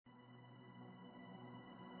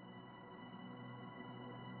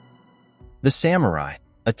The samurai,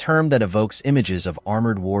 a term that evokes images of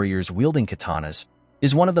armored warriors wielding katanas,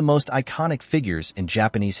 is one of the most iconic figures in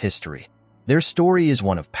Japanese history. Their story is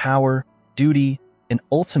one of power, duty, and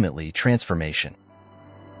ultimately transformation.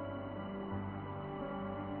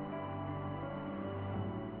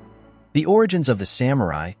 The origins of the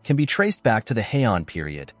samurai can be traced back to the Heian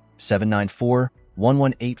period,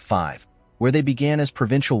 794–1185, where they began as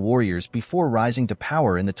provincial warriors before rising to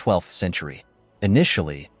power in the 12th century.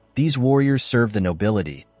 Initially, these warriors served the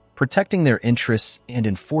nobility, protecting their interests and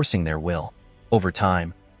enforcing their will. Over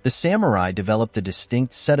time, the samurai developed a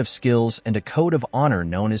distinct set of skills and a code of honor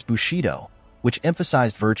known as Bushido, which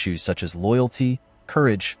emphasized virtues such as loyalty,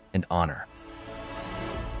 courage, and honor.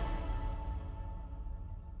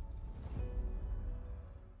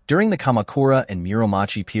 During the Kamakura and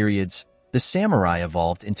Muromachi periods, the samurai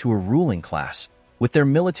evolved into a ruling class, with their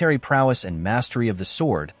military prowess and mastery of the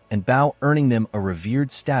sword and bow earning them a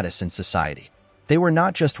revered status in society. They were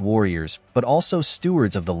not just warriors, but also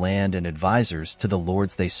stewards of the land and advisors to the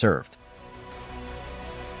lords they served.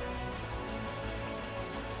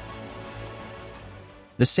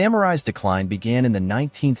 The samurai's decline began in the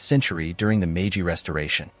 19th century during the Meiji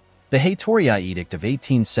Restoration. The Heitoriai Edict of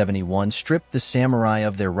 1871 stripped the samurai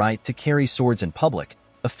of their right to carry swords in public,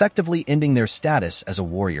 effectively ending their status as a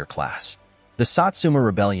warrior class. The Satsuma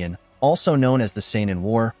Rebellion, also known as the Seinen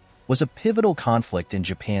War, was a pivotal conflict in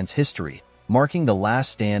Japan's history, marking the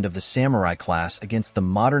last stand of the samurai class against the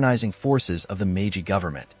modernizing forces of the Meiji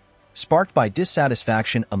government. Sparked by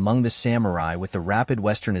dissatisfaction among the samurai with the rapid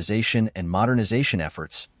westernization and modernization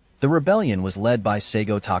efforts, the rebellion was led by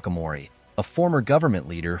Seigo Takamori, a former government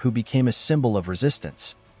leader who became a symbol of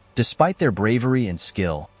resistance. Despite their bravery and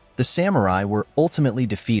skill, the samurai were ultimately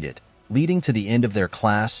defeated, leading to the end of their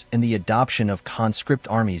class and the adoption of conscript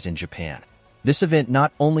armies in Japan. This event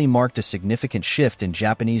not only marked a significant shift in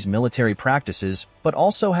Japanese military practices, but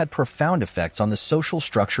also had profound effects on the social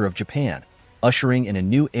structure of Japan, ushering in a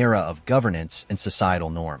new era of governance and societal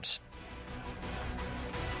norms.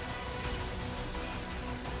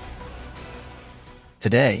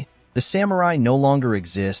 Today, the samurai no longer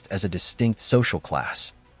exist as a distinct social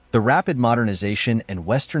class. The rapid modernization and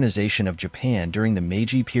westernization of Japan during the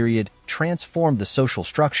Meiji period transformed the social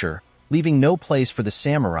structure, leaving no place for the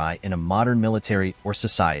samurai in a modern military or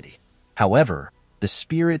society. However, the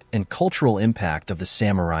spirit and cultural impact of the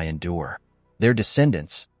samurai endure. Their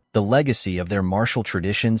descendants, the legacy of their martial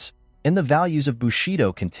traditions, and the values of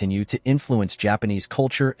Bushido continue to influence Japanese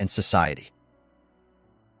culture and society.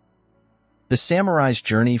 The samurai's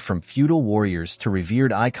journey from feudal warriors to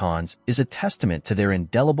revered icons is a testament to their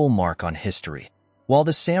indelible mark on history. While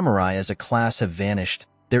the samurai as a class have vanished,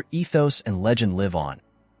 their ethos and legend live on,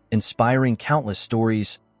 inspiring countless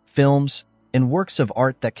stories, films, and works of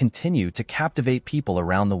art that continue to captivate people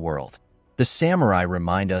around the world. The samurai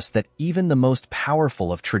remind us that even the most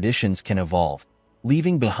powerful of traditions can evolve,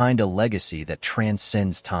 leaving behind a legacy that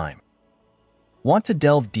transcends time. Want to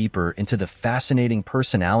delve deeper into the fascinating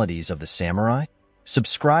personalities of the samurai?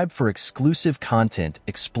 Subscribe for exclusive content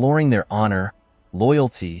exploring their honor,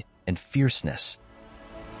 loyalty, and fierceness.